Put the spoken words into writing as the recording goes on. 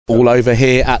All over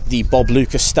here at the Bob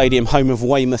Lucas Stadium, home of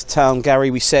Weymouth Town.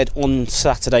 Gary, we said on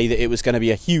Saturday that it was going to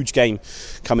be a huge game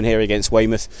coming here against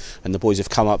Weymouth, and the boys have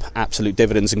come up absolute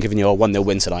dividends and given you a 1-0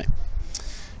 win tonight.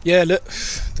 Yeah, look,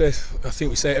 I think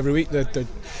we say it every week that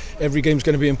every game's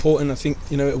going to be important. I think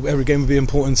every game will be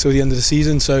important until the end of the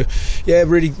season. So, yeah,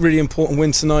 really important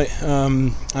win tonight,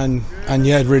 and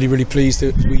yeah, really pleased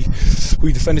that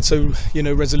we defended so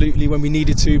resolutely when we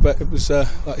needed to. But it was like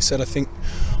I said, I think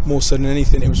more so than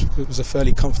anything, it was a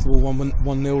fairly comfortable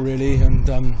 1-0 really, and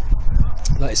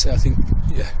like I say, I think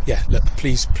look,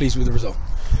 pleased with the result.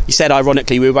 You said,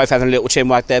 ironically, we were both having a little chin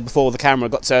wag there before the camera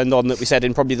got turned on, that we said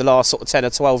in probably the last sort of 10 or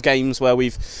 12 games where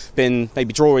we've been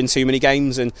maybe drawing too many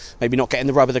games and maybe not getting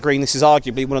the rub of the green, this is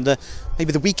arguably one of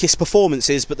the weakest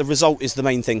performances, but the result is the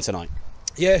main thing tonight.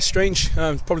 Yeah, strange.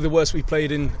 Probably the worst we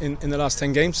played in the last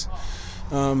 10 games.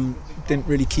 Didn't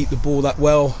really keep the ball that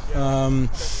well,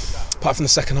 apart from the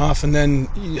second half, and then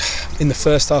in the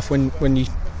first half when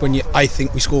I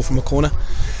think we score from a corner.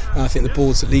 I think the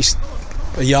ball's at least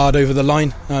a yard over the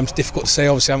line. It's difficult to say,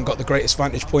 obviously I haven't got the greatest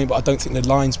vantage point, but I don't think the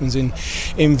linesman's in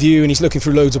view, and he's looking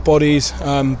through loads of bodies,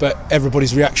 but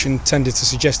everybody's reaction tended to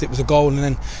suggest it was a goal,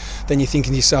 and then you're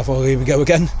thinking to yourself, oh, here we go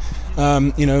again.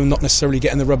 Not necessarily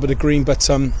getting the rub of the green, but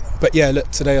yeah,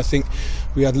 look, today I think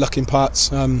we had luck in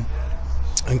parts,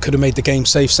 and could have made the game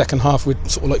safe second half with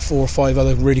sort of like 4 or 5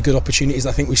 other really good opportunities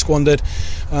I think we squandered,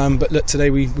 but look,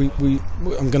 today we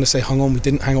I'm going to say hung on. We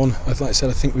didn't hang on. Like I said,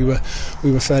 I think we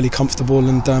were fairly comfortable,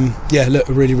 and yeah, look,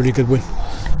 a really good win.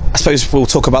 I suppose we'll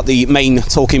talk about the main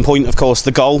talking point, of course,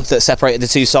 the goal that separated the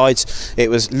two sides. It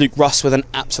was Luke Russ with an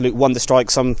absolute wonder strike,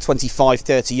 some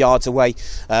 25-30 yards away.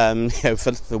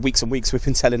 For weeks and weeks we've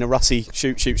been telling a Russie,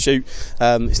 shoot.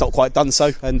 It's not quite done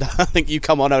so, and I think you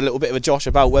come on a little bit of a Josh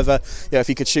about whether if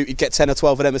he could shoot he'd get 10 or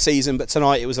 12 of them a season, but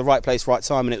tonight it was the right place, right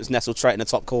time, and it was nestled straight in the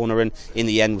top corner, and in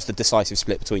the end was the decisive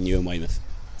split between you and Weymouth.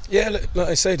 Yeah, like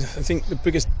I said, I think the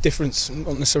biggest difference,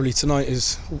 not necessarily tonight,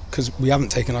 is because we haven't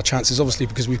taken our chances, obviously,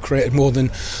 because we've created more than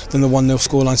the 1-0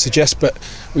 scoreline suggests, but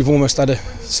we've almost had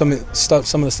some of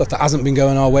the stuff that hasn't been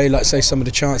going our way, like say some of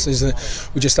the chances that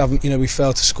we just haven't, we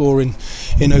failed to score in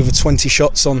over 20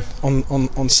 shots on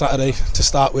Saturday to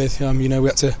start with. We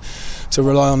had to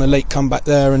rely on a late comeback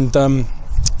there, and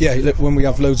yeah, look, when we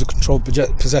have loads of controlled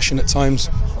possession at times,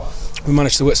 we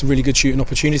managed to work some really good shooting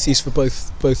opportunities for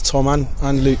both Tom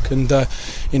and Luke, and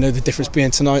the difference being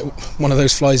tonight, one of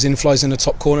those flies in the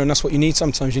top corner, and that's what you need.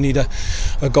 Sometimes you need a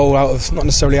goal out of, not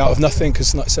necessarily out of nothing,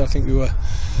 because like I said, I think we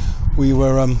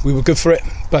were good for it,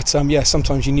 but yeah,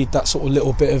 sometimes you need that sort of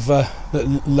little bit of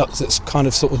luck that's kind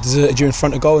of sort of deserted you in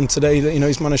front of goal, and today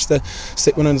he's managed to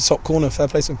stick one in the top corner. Fair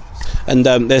play to him. And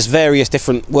there's various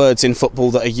different words in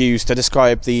football that are used to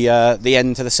describe the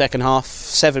end to the second half.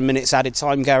 7 minutes added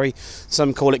time, Gary.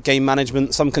 Some call it game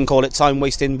management, some can call it time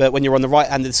wasting, but when you're on the right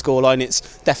hand of the scoreline,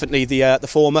 it's definitely the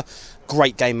former.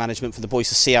 Great game management for the boys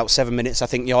to see out 7 minutes. I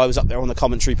think I was up there on the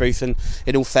commentary booth, and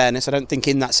in all fairness, I don't think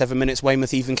in that 7 minutes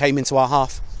Weymouth even came into our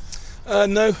half.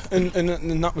 No, and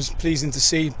that was pleasing to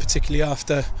see, particularly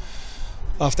after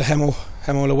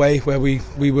Hemel away, where we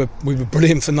were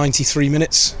brilliant for 93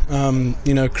 minutes.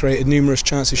 Created numerous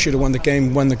chances, should have won the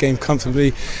game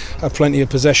comfortably, had plenty of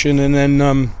possession, and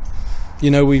then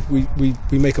we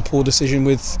make a poor decision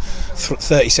with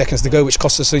 30 seconds to go, which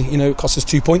cost us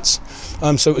 2 points.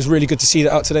 So it was really good to see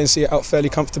that out today and see it out fairly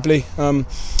comfortably.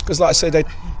 Because like I say,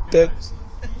 they're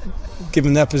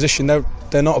given their position,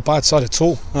 they're not a bad side at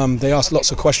all. They ask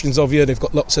lots of questions of you. They've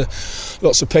got lots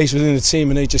of pace within the team,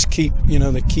 and they just keep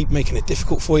making it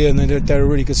difficult for you. And they're a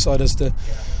really good side, as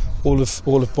all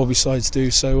of Bobby's sides do.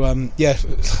 So yeah,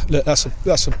 look, that's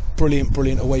a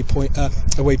brilliant away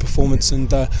performance,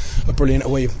 and a brilliant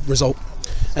away result.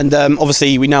 And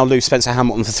obviously we now lose Spencer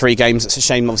Hamilton for 3 games. It's a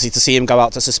shame obviously to see him go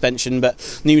out to suspension,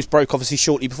 but news broke obviously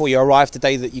shortly before you arrived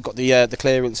today that you got the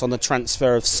clearance on the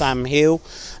transfer of Sam Hill.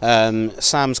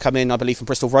 Sam's come in, I believe, from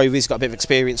Bristol Rovers. He's got a bit of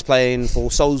experience playing for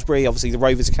Salisbury, obviously the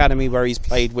Rovers Academy, where he's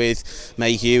played with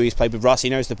Mayhew, he's played with Russ, he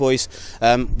knows the boys.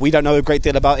 We don't know a great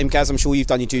deal about him, Gaz. I'm sure you've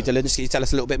done your due diligence. Can you tell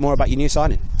us a little bit more about your new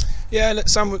signing? Yeah, look,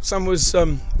 Sam was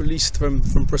released from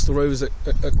Bristol Rovers at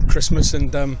Christmas,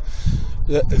 and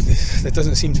there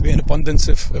doesn't seem to be an abundance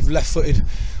of left-footed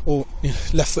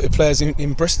players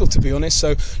in Bristol, to be honest.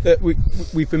 So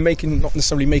we've been not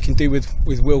necessarily making do with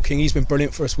Will King. He's been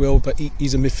brilliant for us, Will, but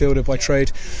he's a midfielder by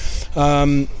trade.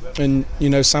 And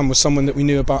Sam was someone that we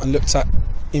knew about and looked at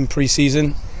in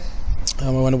pre-season. I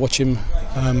went to watch him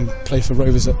play for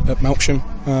Rovers at Melksham.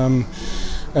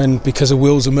 and because of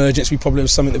Will's emergence, we probably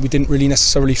was something that we didn't really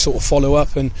necessarily sort of follow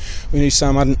up, and we knew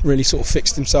Sam hadn't really sort of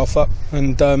fixed himself up,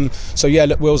 and so yeah,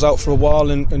 look, Will's out for a while,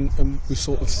 and we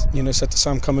sort of said to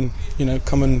Sam, come and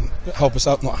help us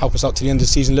out, not help us out to the end of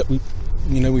the season. Look, we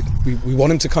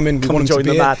want him to come in. We want him to be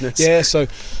the madness. Yeah, so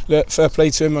look, fair play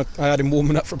to him. I had him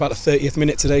warming up for about the 30th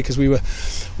minute today because we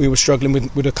were struggling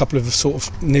with a couple of sort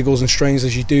of niggles and strains,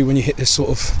 as you do when you hit this sort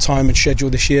of time and schedule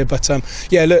this year. But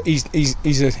yeah, look, he's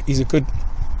a good.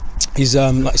 He's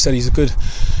like I said, he's a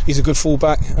good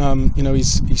fullback.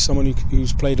 He's someone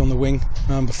who's played on the wing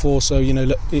before, so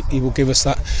look, he will give us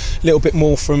that little bit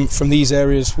more from these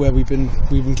areas where we've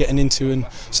been getting into, and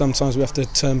sometimes we have to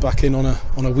turn back in on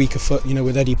a weaker foot.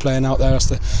 With Eddie playing out there, has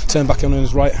to turn back in on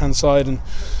his right hand side,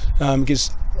 and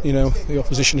gives the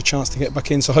opposition a chance to get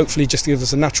back in. So hopefully, just to give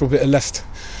us a natural bit of left.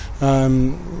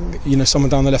 Someone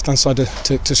down the left hand side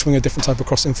to swing a different type of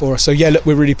crossing for us. So yeah, look,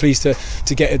 we're really pleased to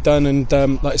get it done, and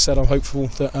like I said, I'm hopeful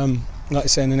that like I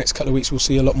say, in the next couple of weeks we'll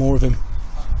see a lot more of him.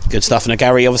 Good stuff. And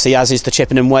Gary, obviously, as is the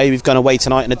Chippenham way, we've gone away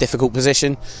tonight in a difficult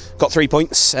position, got 3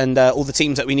 points, and all the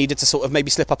teams that we needed to sort of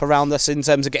maybe slip up around us in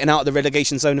terms of getting out of the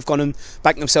relegation zone have gone and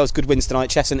backed themselves good wins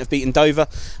tonight. Cheshunt have beaten Dover,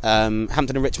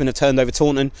 Hampton and Richmond have turned over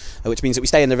Taunton, which means that we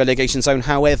stay in the relegation zone.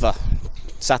 However,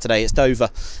 Saturday it's Dover.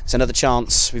 It's another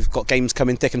chance. We've got games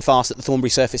coming thick and fast at the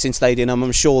Thornbury Surface in Stadium.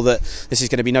 I'm sure that this is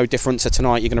going to be no different to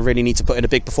tonight. You're going to really need to put in a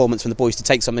big performance from the boys to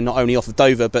take something not only off of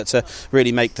Dover, but to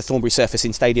really make the Thornbury Surface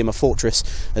in Stadium a fortress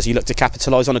as you look to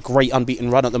capitalise on a great unbeaten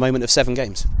run at the moment of 7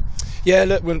 games. Yeah,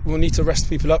 look, we'll need to rest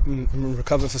people up and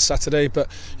recover for Saturday, but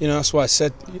that's why I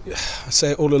say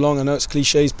it all along. I know it's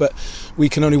cliches, but we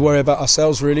can only worry about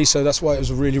ourselves, really. So that's why it was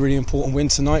a really, really important win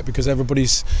tonight, because everybody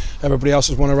else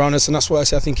has won around us, and that's why I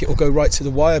say I think it will go right to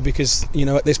the wire, because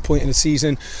at this point in the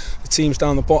season, the teams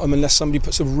down the bottom, unless somebody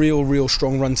puts a real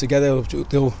strong run together,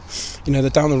 they're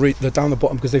down the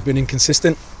bottom because they've been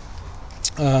inconsistent.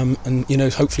 And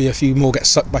hopefully a few more get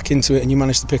sucked back into it, and you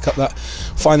manage to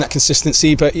find that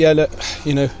consistency. But yeah, look,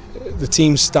 the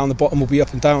teams down the bottom will be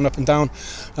up and down.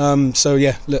 So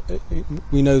yeah, look,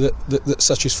 we know that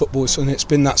such is football, and it's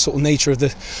been that sort of nature of the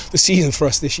season for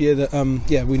us this year. That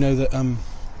we know that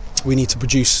we need to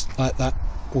produce like that.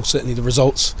 Or certainly the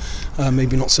results,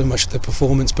 maybe not so much the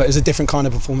performance, but it's a different kind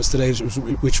of performance today,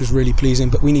 which was really pleasing.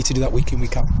 But we need to do that week in,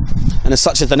 week out. And as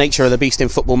such is the nature of the beast in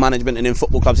football management and in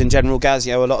football clubs in general, Gaz.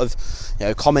 A lot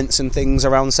of comments and things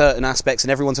around certain aspects,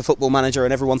 and everyone's a football manager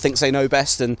and everyone thinks they know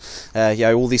best, and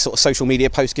all these sort of social media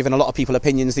posts giving a lot of people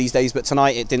opinions these days. But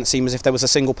tonight it didn't seem as if there was a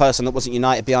single person that wasn't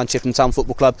united behind Chippenham Town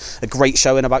Football Club. A great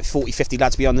showing, about 40-50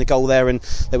 lads behind the goal there, and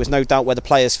there was no doubt where the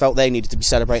players felt they needed to be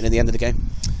celebrating at the end of the game.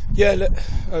 Yeah, look,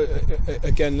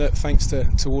 again, look, thanks to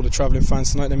all the travelling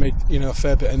fans tonight. They made a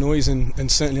fair bit of noise,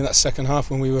 and certainly in that second half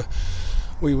when we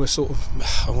were sort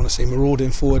of, I want to say,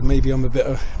 marauding forward. Maybe I'm a bit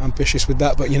ambitious with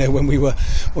that, but when we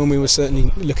were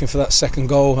certainly looking for that second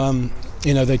goal,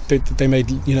 they made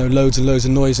loads and loads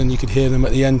of noise, and you could hear them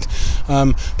at the end.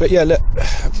 But yeah, look,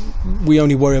 we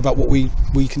only worry about what we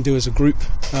can do as a group.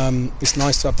 It's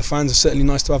nice to have the fans. It's certainly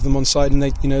nice to have them on side, and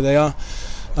they are.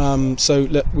 So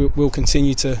look, we'll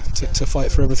continue to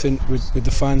fight for everything with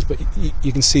the fans, but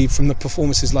you can see from the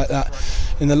performances like that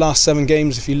in the last 7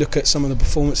 games, if you look at some of the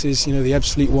performances, the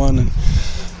Ebbsfleet one and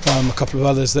a couple of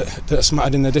others that are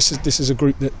smattered in there, this is a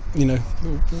group that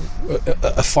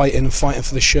are fighting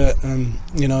for the shirt, and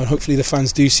hopefully the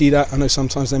fans do see that. I know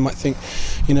sometimes they might think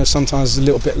sometimes it's a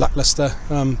little bit lacklustre,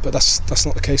 but that's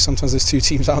not the case. Sometimes there's 2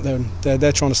 teams out there, and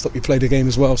they're trying to stop you play the game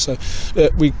as well. So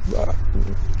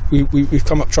we've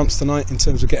come up trumps tonight in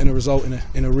terms of getting a result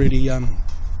in a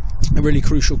really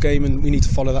crucial game, and we need to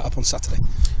follow that up on Saturday.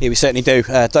 Yeah, we certainly do.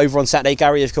 Dover on Saturday,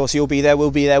 Gary, of course you'll be there,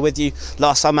 we'll be there with you.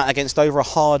 Last time out against Dover, a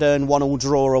hard-earned 1-1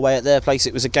 draw away at their place.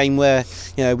 It was a game where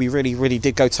we really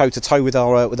did go toe-to-toe with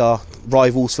our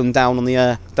rivals from down on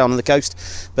the coast,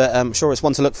 but I'm sure it's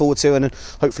one to look forward to, and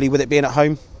hopefully with it being at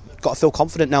home, got to feel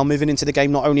confident now moving into the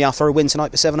game, not only after a win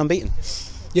tonight but 7 unbeaten.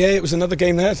 Yeah, it was another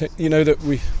game there, that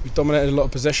we dominated a lot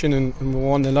of possession, and we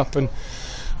were 1-0 up, and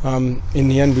in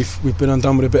the end we've been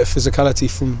undone with a bit of physicality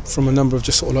from a number of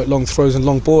just sort of like long throws and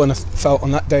long ball, and I felt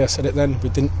on that day, I said it then, we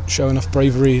didn't show enough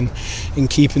bravery in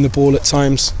keeping the ball at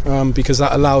times, because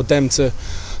that allowed them to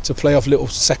play off little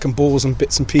second balls and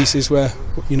bits and pieces where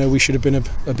we should have been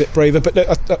a bit braver. But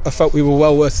I felt we were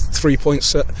well worth 3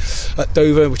 points at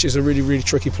Dover, which is a really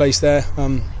tricky place there.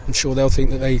 I'm sure they'll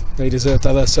think that they deserved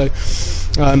other. So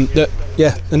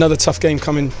another tough game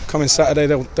coming Saturday.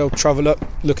 They'll travel up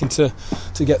looking to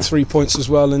get 3 points as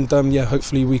well, and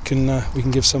hopefully we can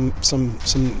give some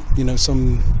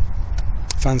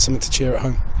fans something to cheer at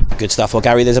home. Good stuff. Well,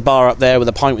 Gary, there's a bar up there with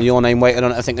a pint with your name waiting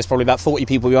on it. I think there's probably about 40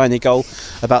 people behind your goal,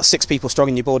 about 6 people strong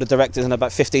in your board of directors, and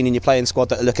about 15 in your playing squad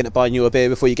that are looking at buying you a beer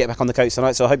before you get back on the coach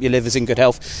tonight. So I hope your liver's in good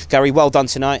health. Gary, well done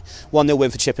tonight. 1-0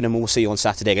 win for Chippenham, and we'll see you on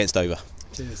Saturday against Dover.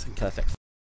 Cheers. Thank you. Perfect.